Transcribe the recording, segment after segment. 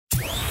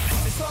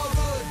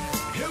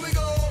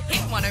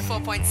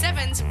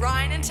104.7's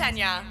Ryan and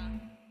Tanya.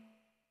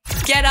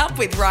 Get up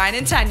with Ryan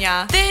and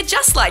Tanya. They're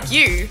just like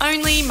you,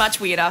 only much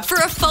weirder. For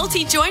a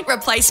faulty joint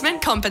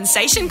replacement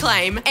compensation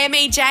claim,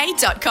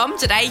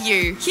 mej.com.au.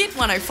 Hit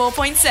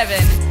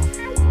 104.7.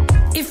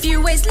 If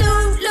you waste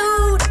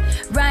loot,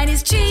 Ryan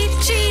is cheap.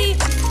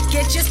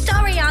 Get your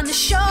story on the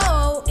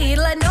show.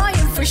 It'll annoy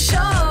him for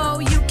sure.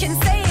 You can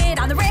say it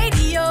on the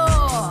radio.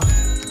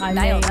 I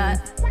nailed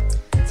that.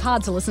 It's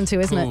hard to listen to,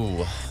 isn't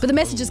it? But the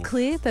message is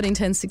clear,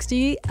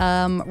 131060.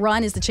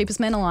 Ryan is the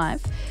cheapest man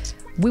alive.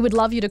 We would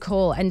love you to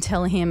call and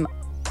tell him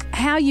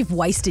how you've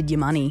wasted your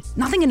money.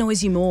 Nothing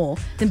annoys you more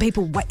than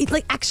people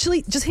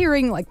actually just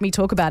hearing me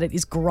talk about it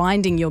is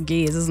grinding your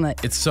gears, isn't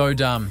it? It's so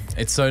dumb.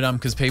 It's so dumb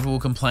because people will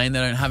complain they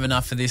don't have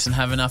enough for this and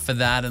have enough for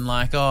that and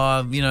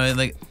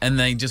and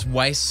they just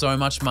waste so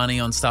much money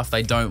on stuff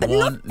they don't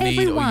want, need or use.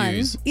 Not everyone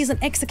is an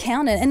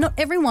ex-accountant and not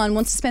everyone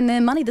wants to spend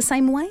their money the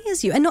same way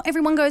as you. And not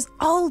everyone goes,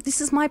 oh,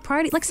 this is my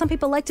priority. Like some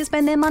people like to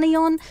spend their money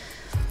on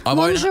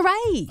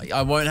lingerie.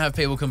 I won't have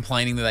people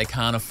complaining that they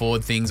can't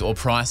afford things or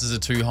prices are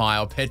too high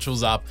or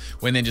petrol's up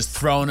when they're just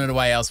throwing it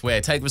away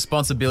elsewhere. Take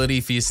responsibility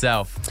for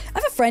yourself. I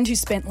have a friend who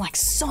spent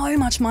so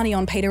much money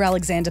on Peter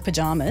Alexander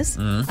pajamas.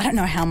 I don't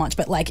know how much,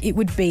 but it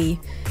would be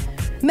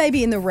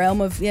maybe in the realm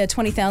of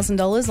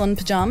 $20,000 on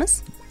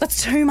pajamas.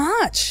 That's too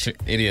much.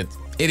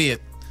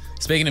 Idiot.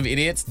 Speaking of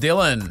idiots,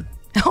 Dylan.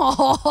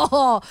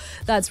 Oh,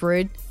 that's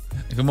rude.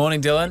 Good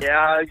morning, Dylan.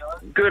 Yeah,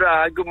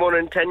 good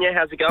morning, Tanya.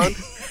 How's it going?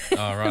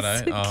 Oh,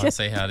 righto. I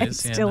see how it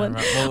is. Thanks, Dylan.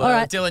 Right. Well, all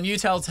right. Dylan, you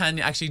tell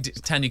Tanya. Actually,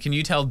 Tanya, can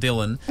you tell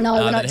Dylan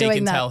that he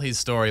can tell his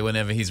story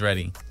whenever he's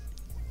ready?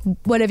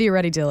 Whenever you're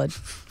ready, Dylan.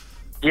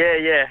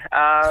 Yeah.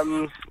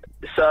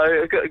 So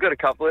I've got a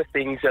couple of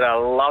things that I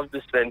love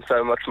to spend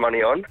so much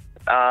money on.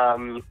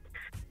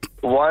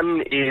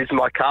 One is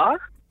my car.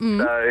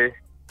 So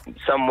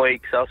some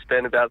weeks I'll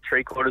spend about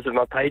 3/4 of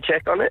my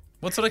paycheck on it.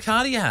 What sort of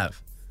car do you have?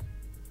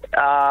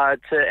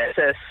 It's an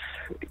SS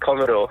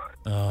Commodore.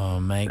 Oh,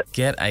 mate,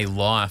 get a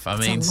life. I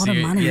mean, a lot of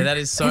money. Yeah, that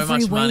is so Every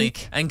much money.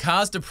 week. And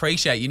cars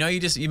depreciate. You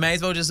may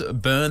as well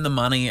just burn the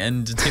money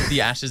and tip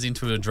the ashes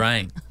into a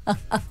drain.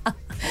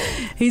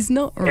 He's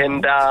not wrong.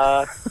 And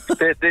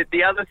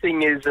the other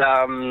thing is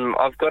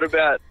I've got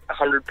about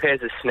 100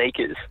 pairs of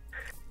sneakers.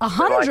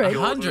 100?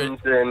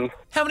 100? And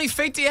How many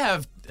feet do you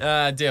have,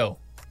 Dill?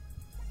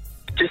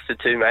 just the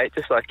two, mate,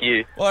 just like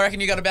you. Well, I reckon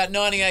you got about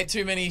 98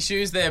 too many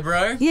shoes there,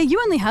 bro. Yeah, you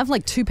only have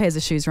 2 pairs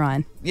of shoes,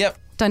 Ryan. Yep.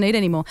 Don't need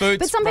any more. Boots,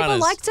 but some people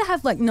runners. like to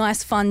have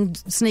nice, fun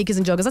sneakers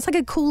and joggers. That's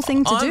a cool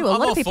thing to do. A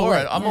lot I'm of people all for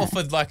like, it. I'm all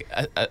for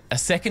a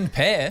second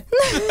pair.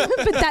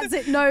 But that's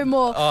it, no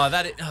more.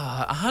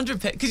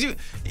 100 pairs. Because you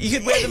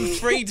could wear them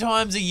 3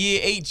 times a year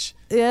each.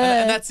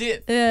 Yeah. And that's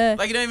it.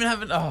 Yeah. You don't even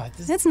have it.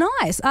 That's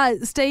nice.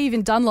 Steve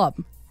in Dunlop,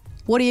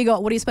 what do you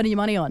got? What are you spending your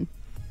money on?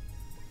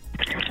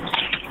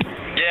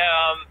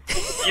 Yeah,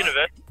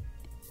 university.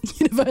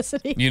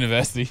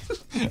 University.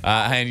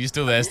 Hey, you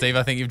still there, Steve?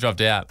 I think you've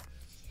dropped out.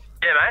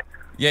 Yeah, mate.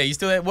 Yeah, you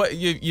still there? What?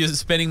 You're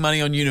spending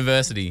money on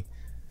university?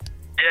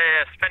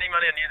 Yeah, spending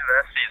money on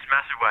university is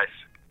massive waste.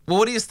 Well,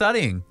 what are you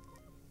studying?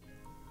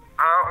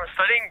 I'm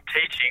studying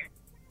teaching.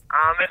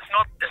 It's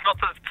not the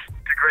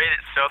degree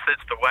itself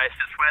that's the waste.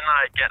 It's when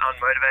I get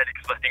unmotivated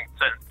because I think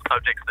certain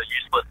subjects are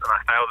useless and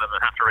I fail them and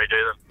have to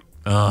redo them.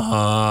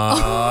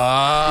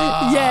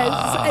 Yes,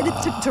 and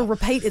to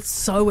repeat, it's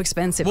so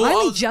expensive. Well, I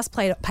only just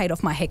paid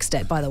off my HECS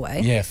debt, by the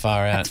way. Yeah,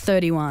 far out. At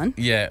 31.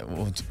 Yeah,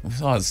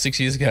 well, 6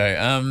 years ago.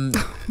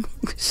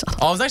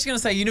 I was actually going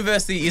to say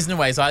university isn't a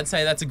waste. I'd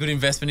say that's a good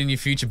investment in your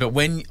future. But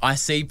when I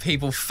see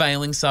people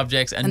failing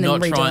subjects and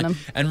not trying, them.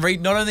 and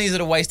not only is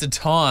it a waste of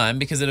time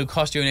because it'll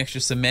cost you an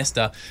extra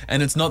semester,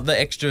 and it's not the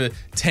extra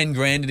 10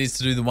 grand it is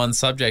to do the one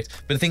subject,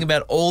 but think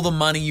about all the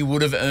money you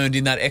would have earned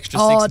in that extra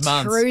 6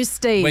 months. True,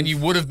 Steve. When you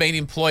would have been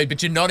employed,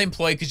 but you're not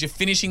employed because you're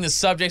finishing the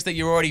subjects that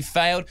you already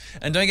failed.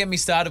 And don't get me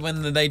started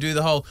when they do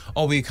the whole,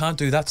 well, you can't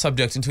do that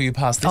subject until you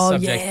pass this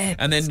subject. Yeah.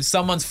 And then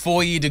someone's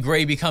 4-year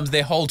degree becomes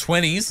their whole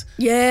 20s.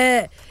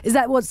 Yeah. Is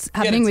that what's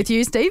happening with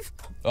you, Steve?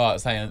 Oh,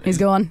 hang on. He's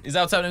gone. Is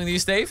that what's happening with you,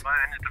 Steve?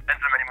 It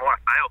depends how many more I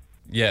fail.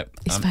 Yeah.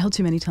 He's failed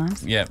too many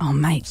times? Yeah. Oh,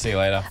 mate. See you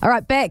later. All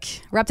right, Beck,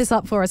 wrap this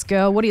up for us,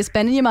 girl. What are you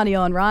spending your money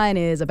on? Ryan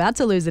is about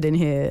to lose it in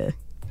here.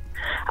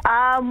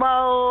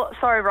 Well,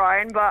 sorry,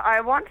 Ryan, but I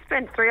once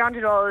spent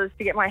 $300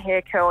 to get my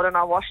hair curled and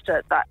I washed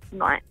it that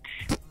night.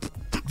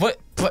 What?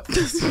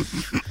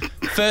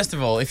 First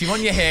of all, if you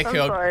want your hair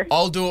curled, sorry.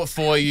 I'll do it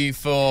for you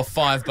for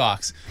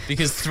 $5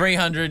 because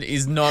 $300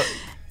 is not.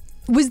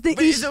 Was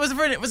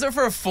it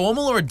for a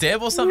formal or a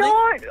deb or something?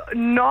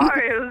 No,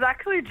 it was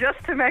actually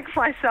just to make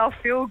myself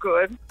feel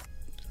good.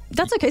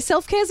 That's okay.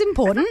 Self-care is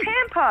important.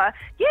 Pamper.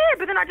 Yeah,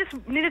 but then I just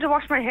needed to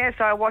wash my hair,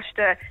 so I washed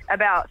it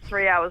about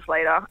 3 hours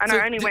later. And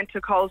I only went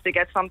to Coles to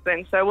get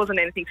something, so it wasn't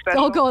anything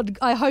special. Oh, God.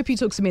 I hope you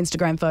took some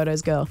Instagram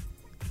photos, girl.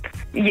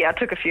 Yeah, I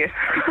took a few.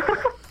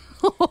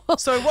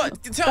 So what?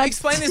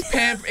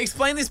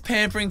 Explain this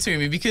pampering to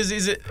me, because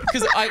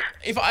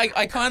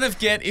I kind of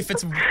get if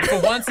it's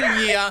for once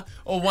a year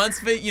or once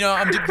for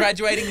I'm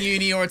graduating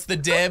uni or it's the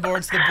Deb or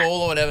it's the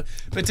ball or whatever,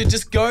 but to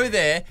just go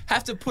there,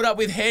 have to put up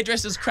with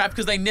hairdressers crap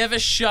because they never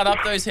shut up,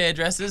 those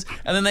hairdressers,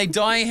 and then they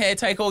dye your hair,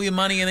 take all your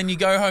money, and then you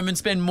go home and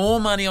spend more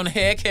money on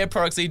hair care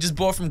products that you just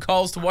bought from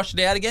Coles to wash it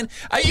out again.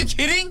 Are you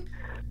kidding?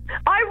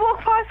 I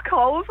walked past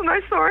Coles and I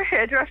saw a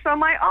hairdresser. I'm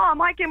like, I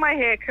might get my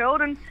hair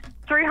curled, and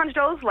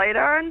 $300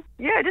 later, and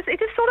it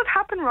just sort of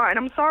happened, Ryan.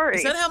 I'm sorry.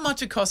 Is that how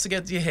much it costs to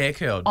get your hair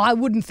curled? I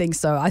wouldn't think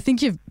so. I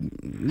think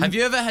Have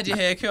you ever had your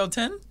hair curled,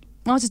 Ten?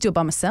 I'll just do it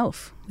by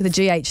myself with a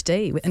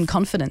GHD and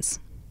confidence.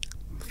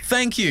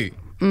 Thank you.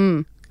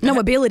 No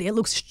ability. It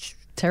looks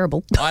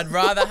terrible. I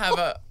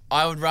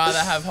would rather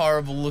have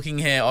horrible looking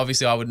hair.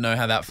 Obviously, I would know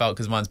how that felt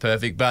because mine's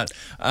perfect. But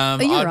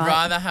I'd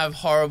rather have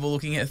horrible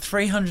looking hair.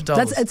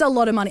 $300. It's a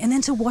lot of money, and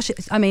then to wash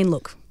it. I mean,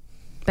 look.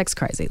 Beck's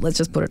crazy. Let's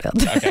just put it out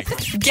there. Okay.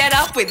 Get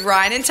up with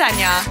Ryan and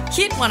Tanya.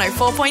 Hit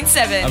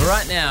 104.7.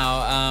 Right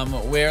now,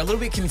 we're a little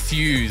bit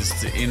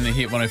confused in the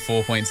Hit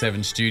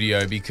 104.7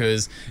 studio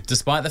because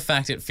despite the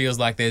fact it feels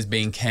like there's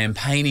been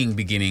campaigning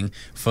beginning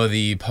for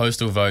the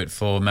postal vote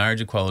for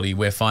marriage equality,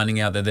 we're finding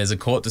out that there's a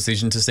court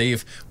decision to see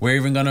if we're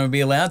even going to be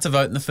allowed to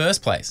vote in the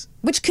first place.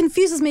 Which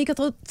confuses me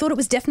because I thought it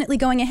was definitely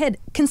going ahead,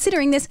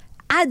 considering there's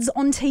ads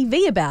on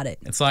TV about it.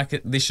 It's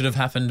like this should have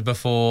happened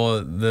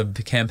before the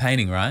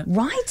campaigning, right?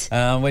 Right.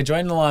 We're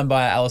joined on the line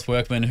by Alice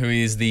Workman, who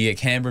is the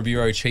Canberra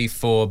Bureau Chief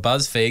for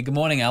Buzzfeed. Good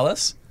morning,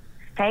 Alice.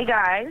 Hey,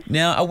 guys.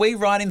 Now, are we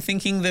right in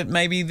thinking that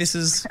maybe this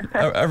is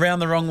around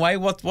the wrong way?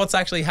 What's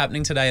actually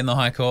happening today in the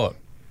High Court?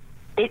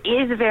 It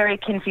is very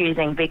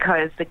confusing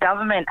because the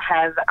government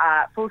have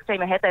full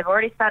steam ahead. They've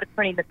already started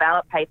printing the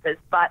ballot papers,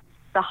 but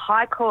the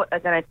High Court are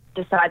going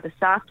to decide this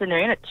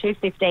afternoon at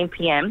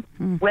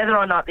 2:15pm whether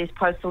or not this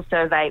postal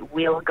survey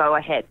will go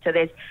ahead. So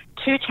there's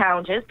two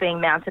challenges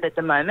being mounted at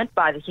the moment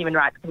by the Human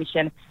Rights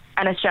Commission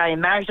and Australian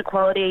Marriage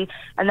Equality,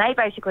 and they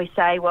basically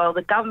say, well,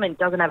 the government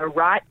doesn't have a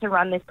right to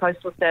run this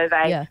postal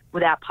survey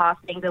without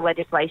passing the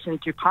legislation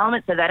through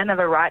Parliament, so they don't have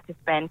a right to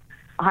spend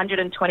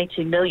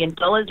 $122 million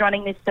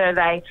running this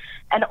survey.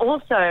 And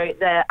also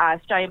the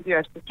Australian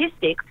Bureau of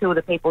Statistics, who are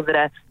the people that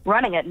are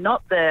running it,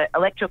 not the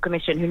Electoral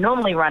Commission who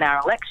normally run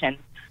our elections,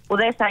 well,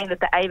 they're saying that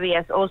the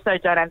ABS also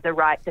don't have the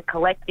right to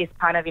collect this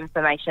kind of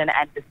information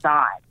and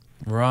decide.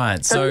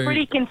 Right. So it's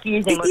pretty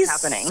confusing what's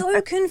happening.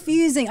 So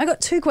confusing. I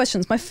got two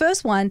questions. My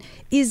first one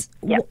is,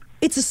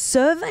 it's a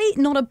survey,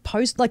 not a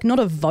not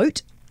a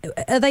vote.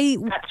 Are they?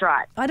 That's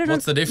right. I don't know.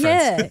 What's the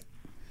difference? Yeah.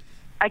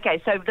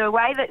 Okay, so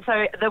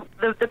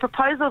the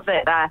proposal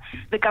that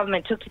the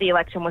government took to the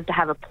election was to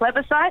have a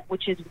plebiscite,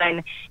 which is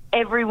when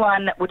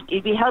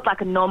it'd be held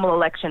like a normal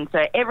election.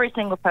 So every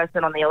single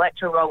person on the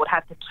electoral roll would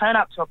have to turn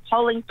up to a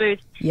polling booth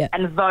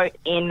and vote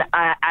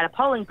at a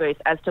polling booth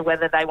as to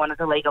whether they wanted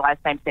to legalise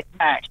same-sex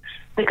marriage.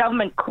 The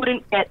government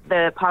couldn't get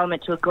the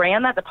Parliament to agree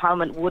on that. The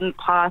Parliament wouldn't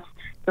pass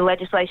the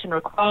legislation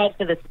required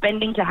for the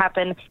spending to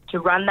happen to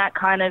run that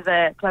kind of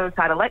a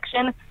plebiscite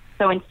election.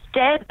 So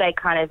instead, they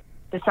kind of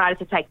decided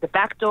to take the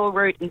backdoor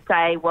route and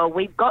say, well,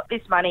 we've got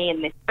this money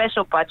in this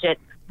special budget,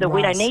 so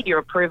we don't need your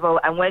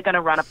approval, and we're going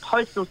to run a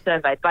postal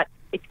survey. But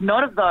it's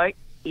not a vote.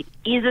 It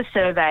is a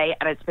survey,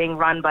 and it's being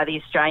run by the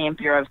Australian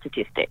Bureau of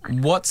Statistics.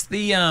 What's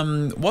the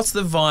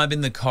vibe in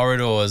the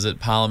corridors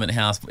at Parliament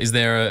House? Is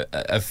there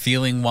a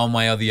feeling one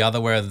way or the other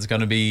where it's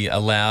going to be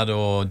allowed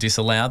or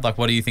disallowed? Like,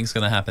 what do you think is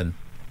going to happen?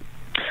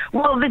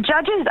 Well, the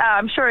judges,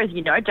 I'm sure as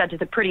you know,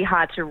 judges are pretty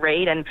hard to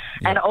read, and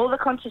all the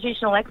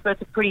constitutional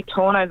experts are pretty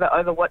torn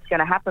over what's going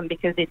to happen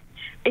because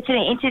it's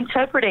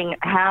interpreting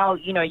how,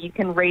 you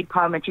can read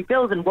parliamentary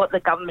bills and what the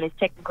government is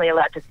technically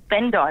allowed to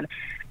spend on.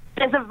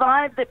 There's a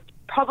vibe that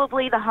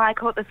probably the High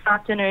Court this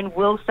afternoon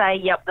will say,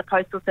 yep, the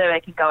postal survey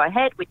can go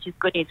ahead, which is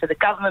good news for the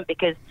government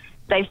because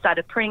they've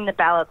started printing the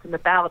ballots and the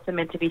ballots are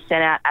meant to be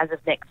sent out as of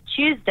next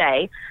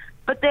Tuesday.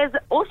 But there's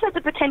also the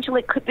potential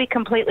it could be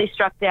completely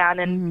struck down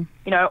and,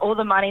 all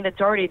the money that's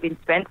already been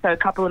spent, so a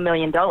couple of $1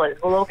 million,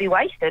 will all be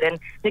wasted. And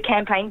the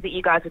campaigns that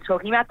you guys are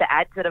talking about, the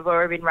ads that have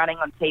already been running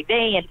on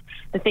TV and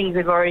the things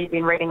we've already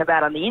been reading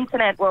about on the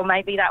internet, well,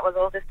 maybe that was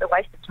all just a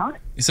waste of time.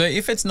 So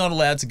if it's not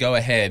allowed to go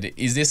ahead,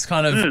 is this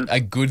kind of a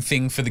good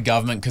thing for the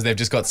government because they've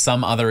just got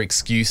some other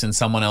excuse and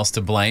someone else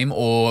to blame?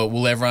 Or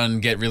will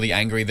everyone get really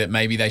angry that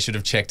maybe they should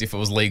have checked if it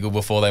was legal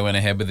before they went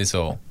ahead with this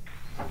all?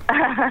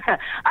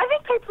 I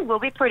think people will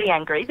be pretty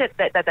angry that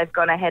they've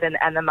gone ahead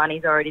and the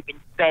money's already been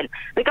spent.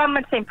 The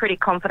government seem pretty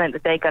confident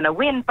that they're going to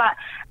win, but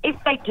if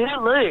they do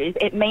lose,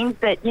 it means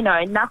that,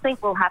 nothing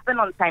will happen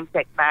on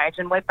same-sex marriage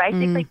and we're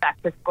basically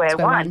back to square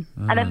one.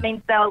 And it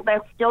means there'll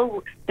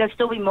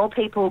still be more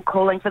people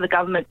calling for the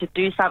government to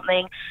do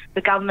something.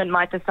 The government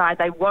might decide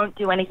they won't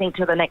do anything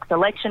till the next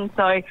election.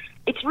 So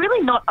it's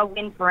really not a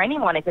win for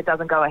anyone if it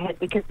doesn't go ahead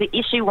because the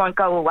issue won't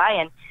go away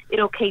and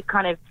it'll keep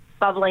kind of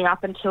bubbling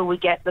up until we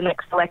get the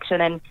next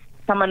election and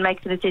someone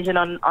makes a decision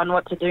on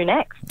what to do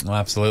next. Well,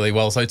 absolutely.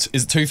 Well, so is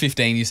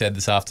 2:15 you said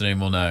this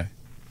afternoon we'll know?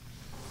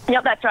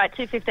 Yep, that's right.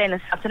 2:15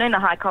 this afternoon, the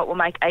High Court will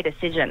make a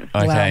decision.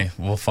 Okay,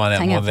 we'll find out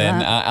Hang more out for then.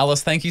 that.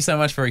 Alice, thank you so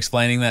much for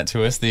explaining that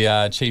to us.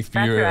 The Chief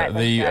Bureau,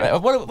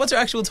 right. What's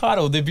your actual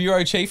title? The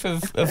Bureau Chief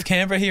of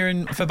Canberra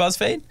here for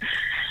Buzzfeed?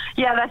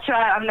 Yeah, that's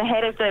right. I'm the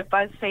head of the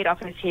Buzzfeed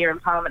office here in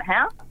Parliament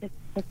House.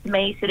 It's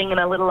me sitting in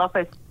a little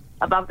office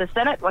above the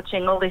Senate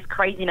watching all this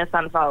craziness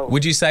unfold.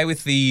 Would you say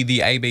with the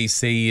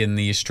ABC and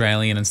the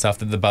Australian and stuff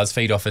that the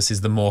Buzzfeed office is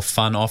the more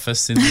fun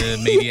office in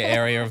the media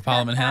area of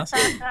Parliament House?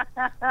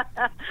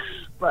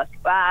 Look,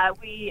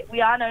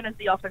 we are known as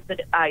the office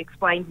that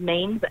explains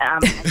memes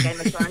and Game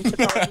of Thrones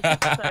mythology,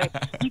 so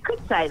you could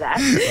say that.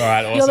 All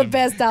right, awesome. You're the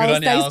best, Alice. Good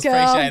on you, Thanks, Alice.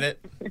 girl. Appreciate it.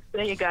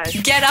 There you go.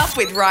 Get up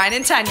with Ryan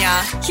and Tanya.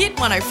 Hit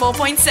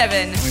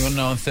 104.7. We want to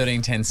know on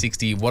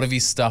 131060, what have you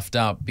stuffed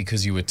up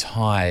because you were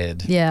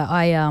tired? Yeah,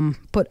 I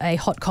put a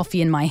hot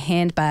coffee in my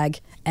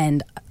handbag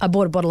and I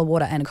bought a bottle of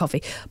water and a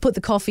coffee. Put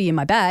the coffee in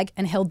my bag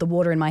and held the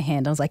water in my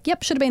hand. I was like,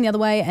 yep, should have been the other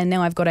way. And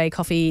now I've got a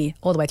coffee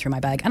all the way through my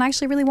bag. And I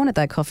actually really wanted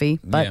that coffee,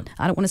 but Yeah.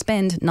 I don't want to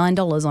spend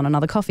 $9 on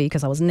another coffee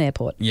because I was in the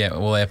airport. Yeah,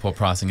 well, airport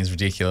pricing is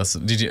ridiculous.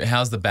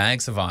 How's the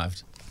bag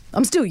survived?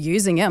 I'm still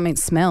using it. I mean, it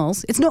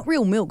smells. It's not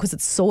real milk because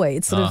it's soy.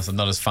 It's sort of So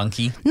not as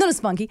funky. not as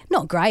funky,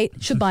 not great.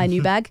 Should buy a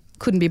new bag.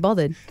 Couldn't be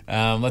bothered.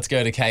 Let's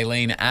go to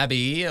Kayleen.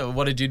 Abby,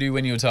 what did you do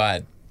when you were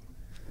tired?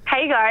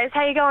 Hey guys,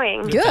 how you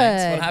going? Good.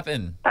 Thanks. What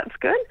happened? That's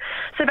good.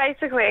 So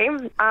basically,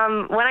 when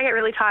I get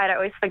really tired, I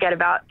always forget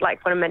about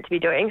like what I'm meant to be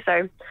doing.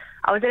 So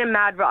I was in a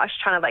mad rush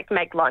trying to like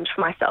make lunch for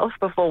myself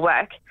before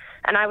work,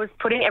 and I was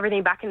putting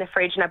everything back in the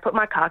fridge, and I put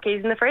my car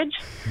keys in the fridge,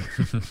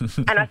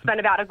 and I spent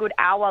about a good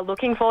hour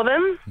looking for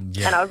them,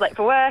 Yeah. and I was late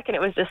for work, and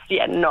it was just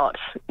not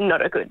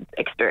a good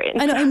experience.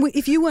 I know, and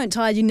if you weren't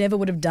tired, you never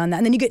would have done that.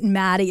 And then you get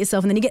mad at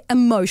yourself, and then you get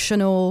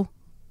emotional.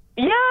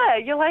 Yeah,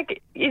 you're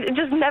like it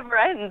just never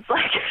ends.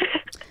 Like,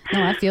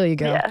 No, I feel you,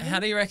 girl. yeah. How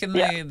do you reckon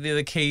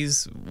the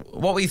keys...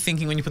 What were you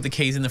thinking when you put the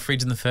keys in the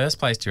fridge in the first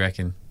place, do you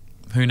reckon?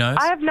 Who knows?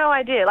 I have no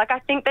idea. Like, I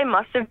think they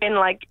must have been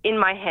like in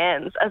my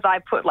hands as I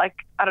put like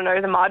I don't know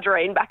the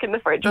margarine back in the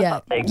fridge or Yeah,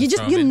 something.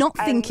 you're not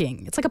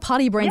thinking. It's like a part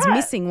of your brain's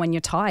missing when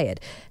you're tired.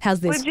 How's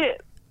this?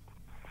 Legit.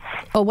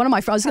 Oh, I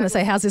was going to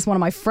say, how's this? One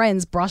of my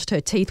friends brushed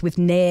her teeth with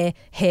Nair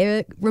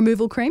hair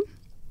removal cream.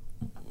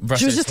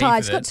 She was just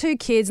tired. She's got 2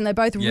 kids and they're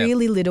both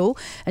really little.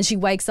 And she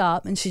wakes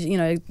up and she,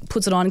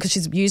 puts it on because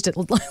she's used it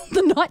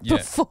the night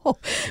before.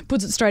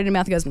 Puts it straight in her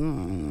mouth and goes,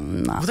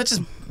 nah. Will that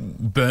just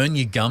burn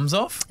your gums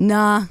off?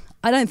 Nah,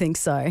 I don't think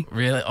so.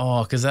 Really?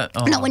 Oh, because that...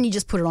 Oh. Not when you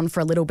just put it on for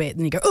a little bit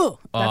and you go, oh,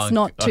 that's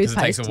not 'cause it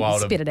toothpaste. takes a while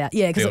to spit it out.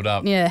 Yeah, build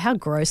up. Yeah, how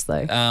gross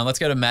though. Let's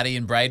go to Maddie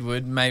in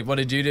Braidwood. Mate, what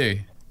did you do?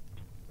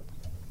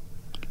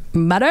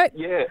 Maddo?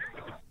 Yeah,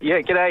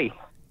 g'day.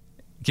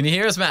 Can you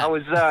hear us, Matt? I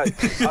was at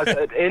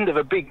the end of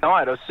a big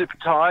night. I was super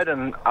tired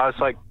and I was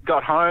like,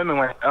 got home and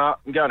went, I'm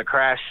going to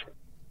crash.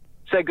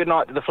 Said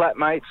goodnight to the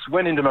flatmates,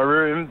 went into my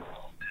room,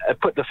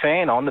 put the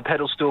fan on, the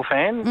pedal steel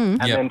fan,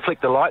 and then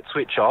flicked the light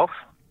switch off.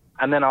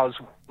 And then I was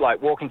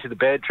like walking to the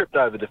bed, tripped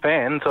over the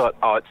fan, thought,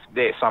 oh, it's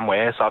there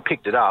somewhere. So I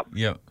picked it up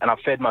and I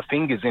fed my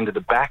fingers into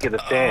the back of the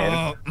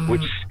fan,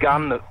 which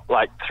scummed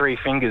like 3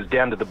 fingers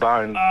down to the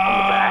bone on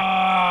the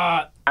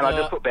back. And I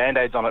just put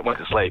Band-Aids on it, went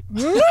to sleep.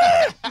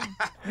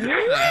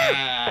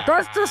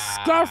 That's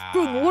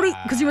disgusting.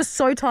 Because you were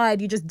so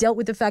tired, you just dealt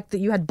with the fact that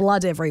you had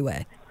blood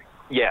everywhere.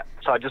 Yeah,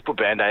 so I just put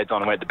Band-Aids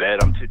on and went to bed.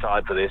 I'm too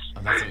tired for this.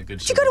 Oh, that's a good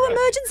Did you go to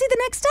emergency the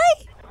next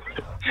day?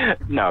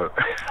 No.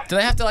 Do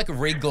they have to, like,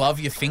 re-glove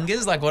your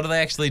fingers? Like, what do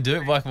they actually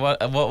do? Like, what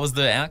was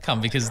the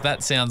outcome? Because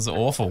that sounds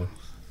awful.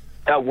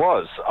 It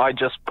was. I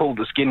just pulled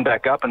the skin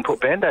back up and put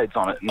Band-Aids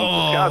on it. And the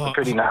scars are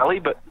pretty gnarly,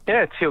 but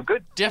yeah, it's still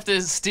good. Do you have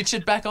to stitch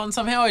it back on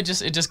somehow, or it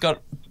just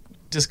got...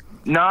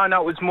 No,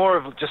 it was more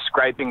of just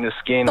scraping the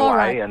skin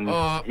away, and so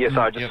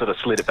I just sort of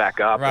slid it back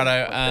up.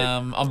 Righto,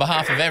 on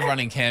behalf of everyone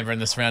in Canberra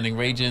and the surrounding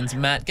regions,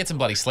 Matt, get some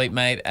bloody sleep,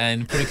 mate,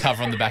 and put a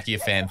cover on the back of your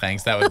fan,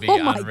 thanks. That would be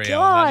Oh my unreal.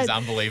 God. That is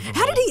unbelievable.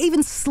 How did he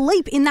even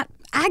sleep in that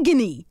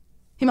agony?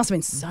 He must have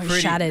been so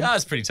shattered. I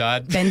was pretty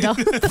tired. Bender.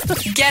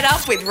 Get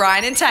up with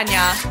Ryan and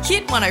Tanya.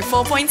 Hit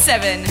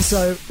 104.7.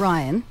 So,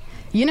 Ryan,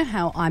 you know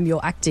how I'm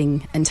your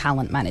acting and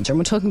talent manager, and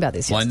we're talking about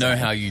this Well, I yesterday. know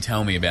how you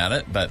tell me about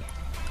it, but...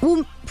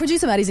 Well,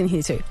 producer Maddie's in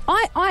here too.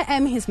 I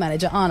am his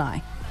manager, aren't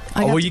I?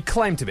 You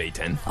claim to be,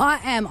 Ten. I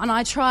am, and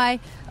I try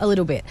a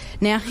little bit.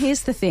 Now,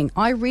 here's the thing.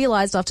 I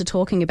realised after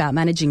talking about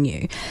managing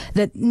you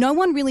that no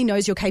one really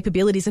knows your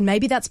capabilities, and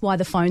maybe that's why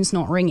the phone's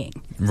not ringing.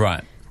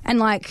 Right. And,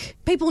 like,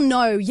 people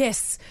know,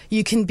 yes,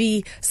 you can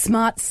be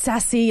smart,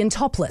 sassy and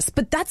topless,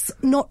 but that's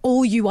not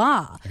all you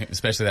are.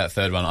 Especially that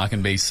third one. I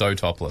can be so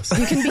topless.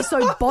 You can be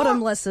so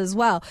bottomless as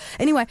well.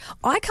 Anyway,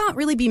 I can't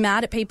really be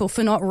mad at people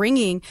for not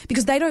ringing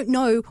because they don't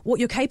know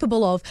what you're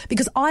capable of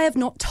because I have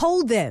not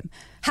told them.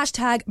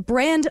 Hashtag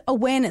brand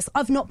awareness.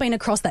 I've not been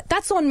across that.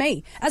 That's on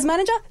me. As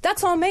manager,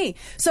 that's on me.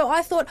 So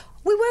I thought,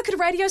 we work at a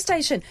radio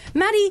station.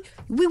 Maddie,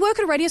 we work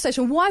at a radio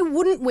station. Why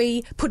wouldn't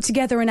we put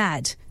together an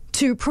ad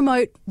to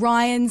promote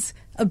Ryan's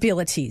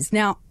abilities?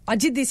 Now, I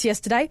did this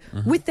yesterday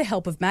with the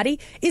help of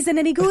Maddie. Is it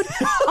any good?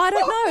 I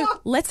don't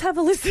know. Let's have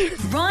a listen.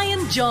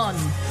 Ryan John,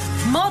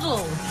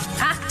 model,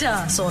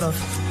 actor, sort of.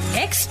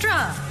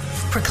 Extra.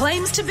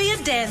 Proclaims to be a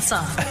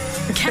dancer.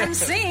 Can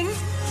sing.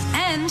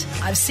 And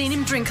I've seen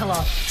him drink a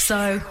lot.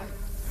 So,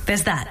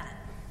 there's that.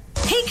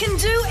 He can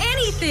do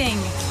anything,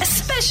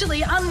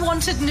 especially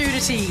unwanted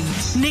nudity.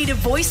 Need a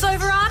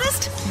voiceover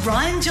artist?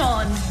 Ryan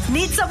John.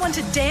 Need someone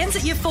to dance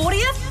at your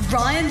 40th?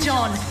 Ryan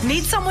John.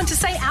 Need someone to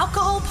say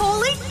alcohol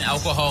poorly?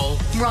 Alcohol.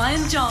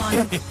 Ryan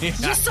John.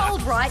 You're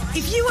sold, right?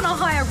 If you want to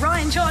hire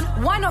Ryan John,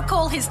 why not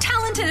call his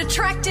talented,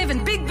 attractive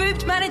and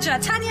big-boobed manager,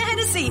 Tanya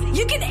Hennessy?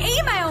 You can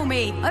email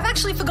me. I've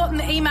actually forgotten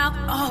the email.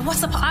 I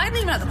don't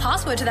even know the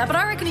password to that, but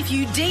I reckon if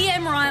you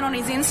DM Ryan on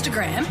his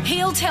Instagram,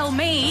 he'll tell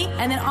me,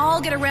 and then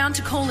I'll get around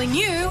to calling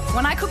you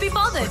when I could be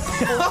bothered.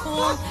 Or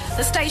call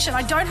the station.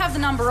 I don't have the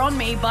number on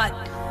me, but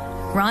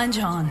Ryan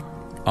John.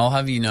 I'll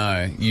have you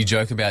know, you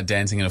joke about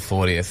dancing at a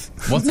 40th.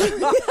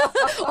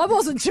 I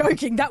wasn't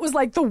joking. That was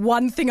like the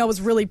one thing I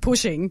was really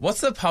pushing.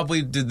 What's the pub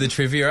we did the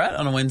trivia at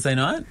on a Wednesday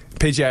night?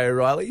 PJ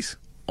O'Reilly's.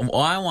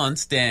 I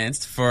once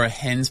danced for a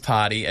hen's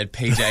party at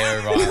PJ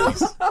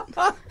O'Reilly's.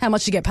 How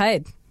much you get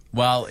paid?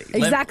 Well,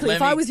 exactly.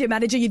 If I was your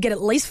manager, you'd get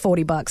at least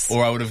 $40.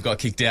 Or I would have got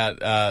kicked out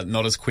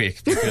not as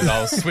quick because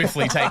I was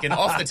swiftly taken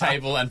off the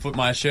table and put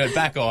my shirt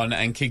back on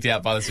and kicked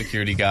out by the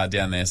security guard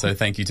down there. So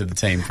thank you to the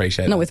team.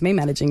 Appreciate it. Not with me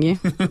managing you.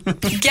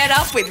 Get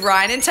up with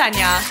Ryan and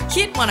Tanya.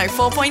 Hit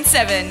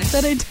 104.7.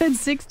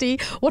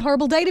 13:60. What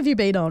horrible date have you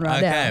been on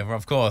right now? Okay, well,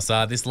 of course.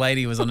 This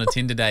lady was on a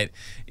Tinder date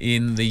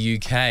in the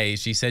UK.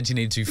 She said she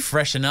needed to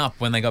freshen up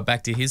when they got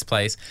back to his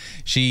place.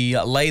 She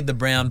laid the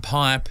brown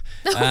pipe.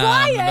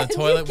 Ryan, the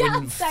toilet you can't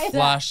wouldn't say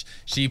flush.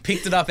 She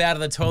picked it up out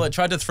of the toilet,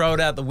 tried to throw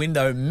it out the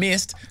window,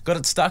 missed, got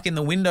it stuck in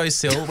the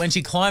windowsill. When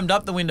she climbed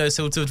up the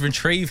windowsill to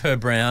retrieve her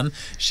brown,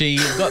 she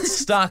got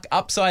stuck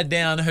upside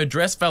down. Her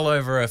dress fell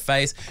over her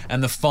face,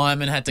 and the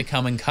fireman had to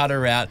come and cut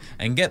her out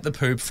and get the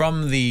poop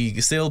from the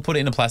sill, put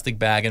it in a plastic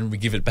bag, and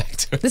give it back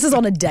to her. This is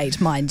on a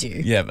date, mind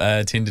you.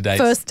 Yeah, Tinder date.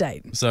 First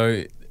date.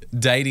 So,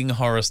 dating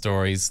horror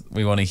stories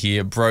we want to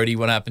hear. Brody,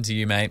 what happened to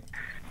you, mate?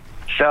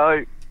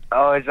 So,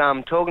 I was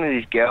talking to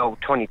this girl,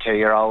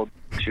 22-year-old.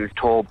 She was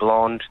tall,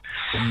 blonde.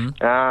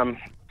 Mm-hmm.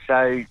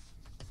 So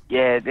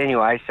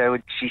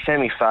she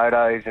sent me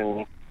photos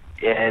and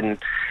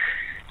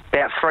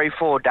about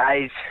 3-4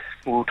 days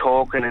we were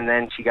talking, and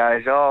then she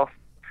goes, how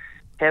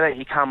about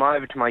you come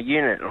over to my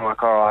unit? And I'm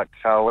like, all right.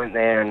 So I went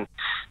there and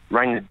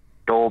rang the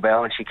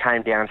doorbell, and she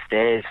came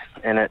downstairs,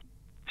 and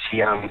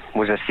she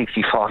was a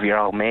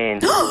 65-year-old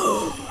man.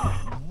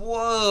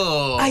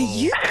 Whoa. Are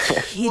you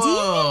kidding?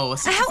 Whoa.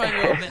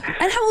 65-year-old man.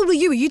 And how old were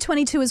you? Were you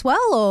 22 as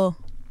well, or?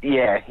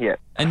 Yeah.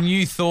 And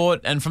you thought,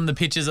 and from the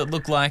pictures, it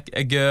looked like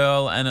a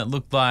girl, and it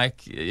looked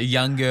like a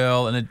young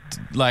girl, and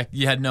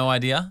you had no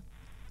idea?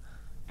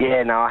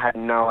 Yeah, no, I had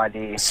no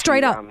idea.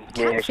 Straight up,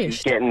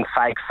 she's getting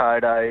fake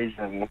photos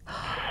and...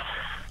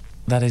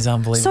 That is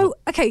unbelievable. So,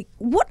 okay,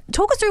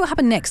 talk us through what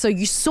happened next. So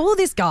you saw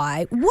this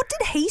guy. What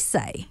did he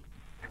say?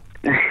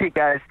 He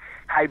goes,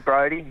 hey,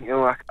 Brody.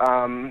 You're like,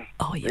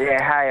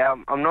 hey,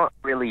 I'm not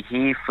really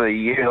here for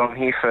you. I'm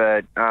here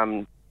for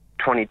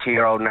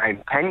 22-year-old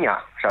named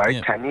Tanya. Sorry,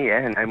 yeah. Tanya,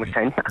 yeah, her name was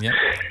Tanya. Yeah.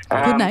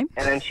 Good name.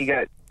 And then she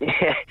goes,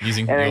 yeah.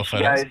 Using and real then she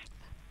photos. goes,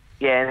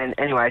 yeah, and then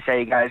anyway, so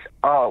he goes,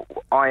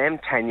 I am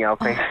Tanya. I've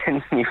been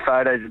sending you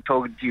photos and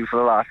talking to you for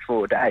the last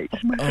 4 days.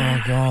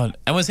 Oh, God.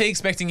 And was he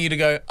expecting you to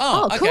go,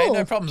 okay, cool.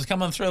 no problems,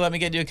 come on through, let me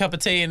get you a cup of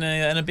tea and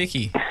a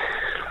bicky?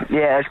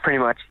 Yeah, that's pretty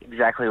much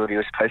exactly what he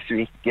was supposed to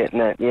be getting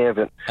at, yeah.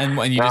 But And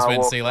you just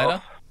went, see you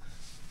later?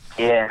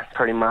 Yeah,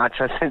 pretty much.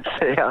 I said,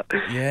 see ya.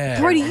 Yeah.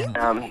 Brody, he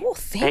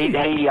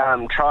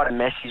tried to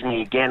message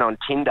me again on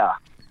Tinder.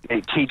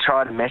 He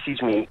tried to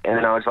message me, and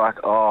then I was like,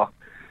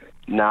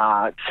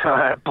 nah. So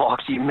I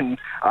blocked him and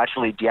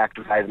actually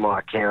deactivated my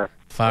account.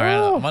 Far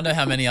out. I wonder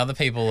how many other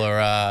people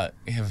have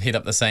hit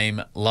up the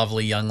same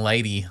lovely young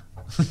lady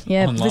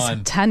yeah, online.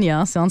 This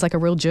Tanya sounds like a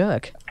real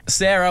jerk.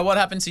 Sarah, what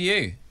happened to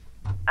you?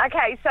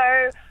 Okay,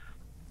 so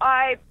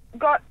I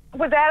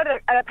was out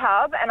at a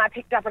pub and I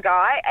picked up a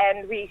guy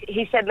and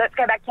he said, let's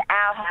go back to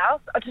our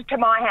house, or to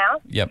my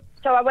house. Yep.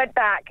 So I went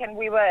back and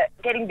we were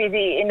getting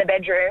busy in the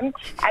bedroom,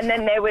 and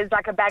then there was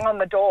like a bang on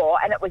the door,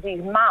 and it was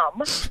his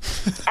mum.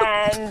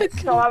 And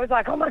so I was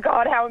like, oh my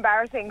God, how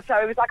embarrassing. So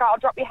he was like, I'll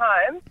drop you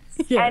home.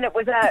 Yeah. And it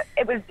was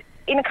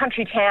in a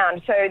country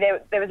town, so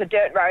there was a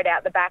dirt road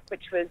out the back,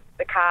 which was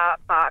the car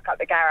park at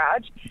the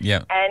garage.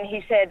 Yeah. And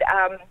he said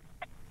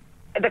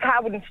the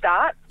car wouldn't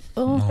start.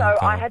 Oh. So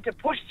I had to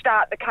push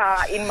start the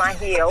car in my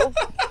heels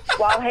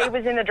while he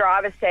was in the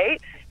driver's seat.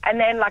 And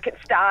then, it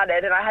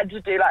started, and I had to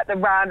do, the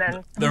run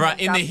and... The run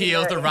in the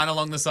heels, the run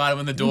along the side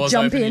when the door's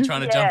jump open, in. you're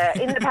trying to jump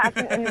in. In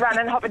the and run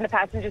and hop in the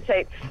passenger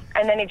seat.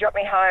 And then he dropped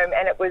me home,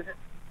 and it was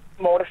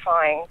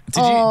mortifying.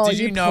 Did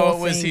you know it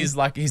was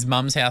his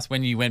mum's house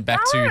when you went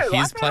back to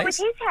his place? No, it was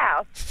his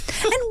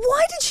house. And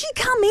why did she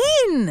come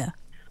in?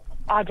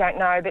 I don't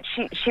know, but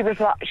she was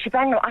like, she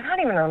banged, I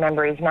can't even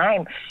remember his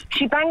name.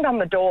 She banged on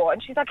the door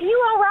and she's like, are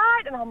you all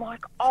right? And I'm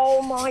like,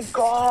 oh my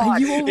God. Are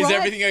you all right? Is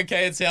everything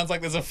okay? It sounds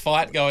like there's a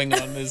fight going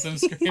on. There's some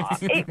screaming.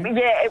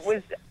 It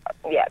was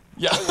Yeah.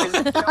 Yeah.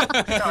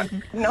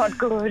 Not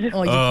good.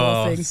 Oh, you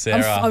poor thing.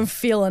 Sarah. I'm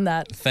feeling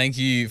that. Thank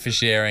you for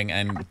sharing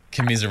and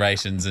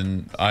commiserations.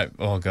 And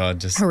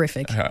just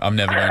horrific. I'm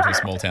never going to a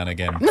small town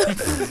again.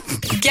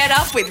 Get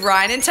up with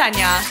Ryan and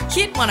Tanya.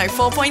 Hit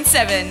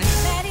 104.7.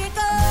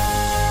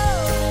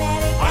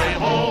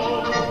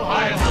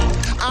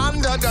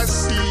 Under the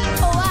sea.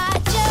 Oh, I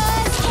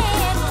just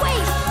can't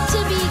wait to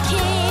be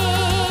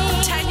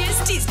king. Tanya's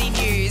Disney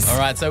News. All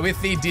right, so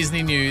with the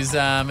Disney News,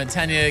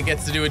 Tanya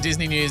gets to do a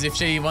Disney News if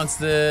she wants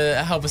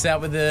to help us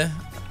out with the...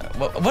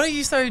 What are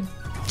you so...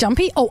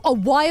 Jumpy? Oh,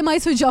 why am I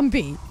so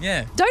jumpy?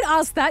 Yeah. Don't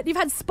ask that. You've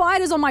had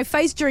spiders on my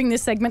face during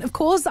this segment. Of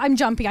course I'm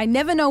jumpy. I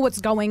never know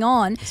what's going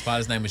on. The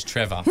spider's name was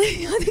Trevor.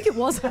 I think it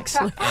was,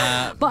 actually.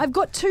 But I've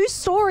got two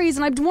stories,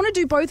 and I want to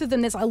do both of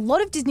them. There's a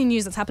lot of Disney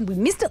news that's happened. We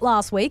missed it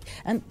last week.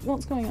 And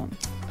what's going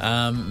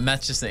on?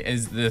 Matt's just...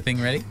 Is the thing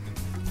ready?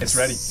 It's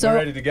ready. So, we're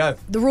ready to go.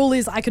 The rule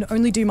is I can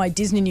only do my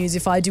Disney news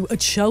if I do a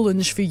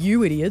challenge for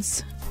you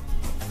idiots.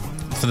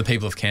 For the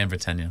people of Canberra,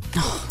 Tanya.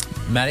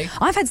 Maddie?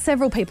 I've had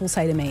several people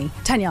say to me,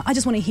 Tanya, I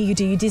just want to hear you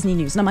do your Disney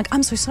news. And I'm like,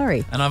 I'm so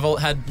sorry. And I've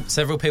had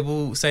several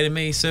people say to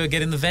me, sir,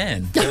 get in the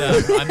van. But,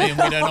 I mean,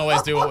 we don't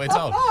always do what we're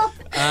told.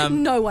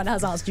 No one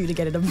has asked you to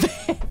get in a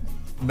van.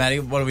 Maddie,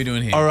 what are we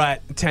doing here? All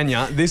right,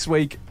 Tanya, this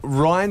week,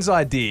 Ryan's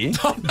idea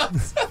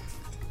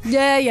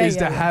is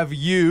to have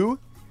you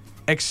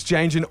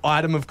exchange an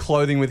item of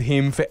clothing with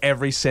him for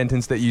every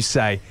sentence that you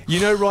say.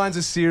 You know Ryan's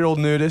a serial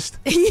nudist.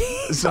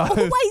 He's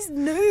always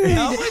nude.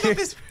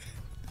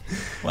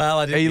 Well,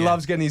 I did. He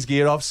loves getting his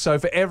gear off. So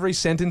for every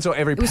sentence or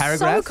every It was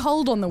paragraph, so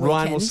cold on the weekend.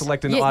 Ryan will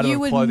select an Yet item you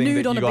of were clothing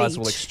nude that on you a guys beach.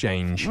 will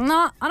exchange.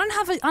 Nah, I don't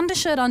have an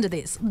undershirt under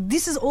this.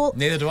 This is all.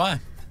 Neither do I.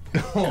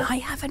 And I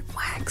haven't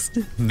waxed.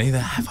 Neither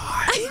have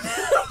I.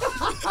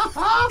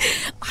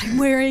 I'm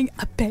wearing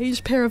a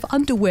beige pair of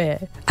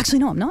underwear. Actually,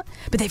 no, I'm not.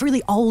 But they're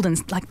really old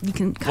and like you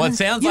can. Well, it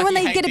sounds you like know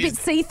when you they hate get a bit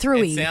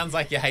see-throughy. It sounds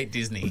like you hate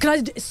Disney. Can I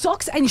do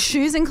socks and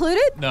shoes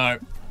included? No.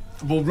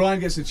 Well,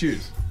 Ryan gets to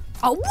choose.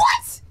 Oh,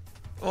 what?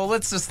 Well,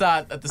 let's just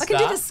start at the I start.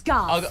 can do the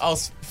scarf. I'll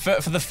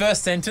for the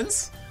first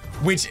sentence,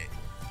 which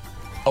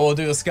I'll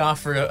do a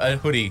scarf for a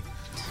hoodie.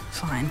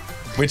 Fine.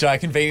 Which I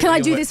conveniently... Can I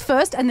do this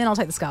first and then I'll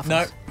take the scarf No.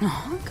 off?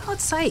 Oh, for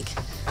God's sake.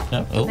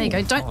 No. There you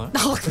go. Don't.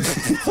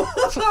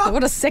 Oh.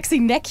 What a sexy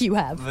neck you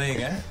have. There you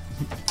go.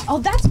 Oh,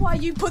 that's why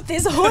you put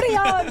this hoodie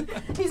on.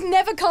 He's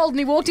never cold, and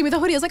he walked in with a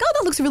hoodie. I was like, oh,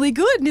 that looks really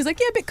good. And he's like,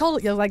 yeah, a bit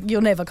cold. You're like, you're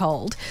never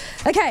cold.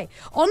 Okay,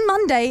 on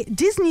Monday,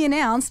 Disney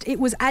announced it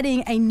was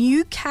adding a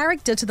new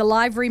character to the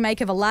live remake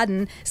of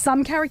Aladdin,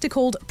 some character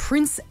called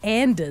Prince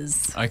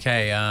Anders.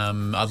 Okay,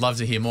 I'd love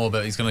to hear more,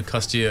 but he's going to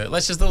cost you...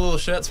 Let's just do a little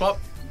shirt swap.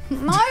 No,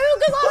 because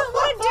I don't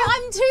want to do.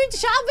 I'm too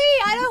chubby.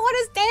 I don't want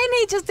to stand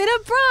here just in a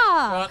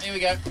bra. Right, here we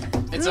go.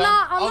 It's no,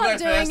 on. I'm I'll not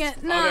go doing first.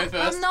 it. No, I'll go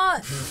first. I'm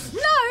not. No.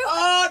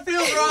 Oh, it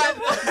feels right.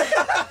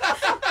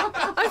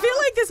 I feel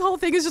like this whole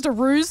thing is just a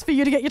ruse for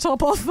you to get your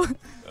top off.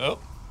 Oh.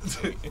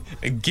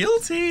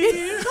 Guilty.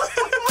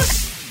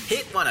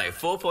 Hit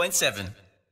 104.7.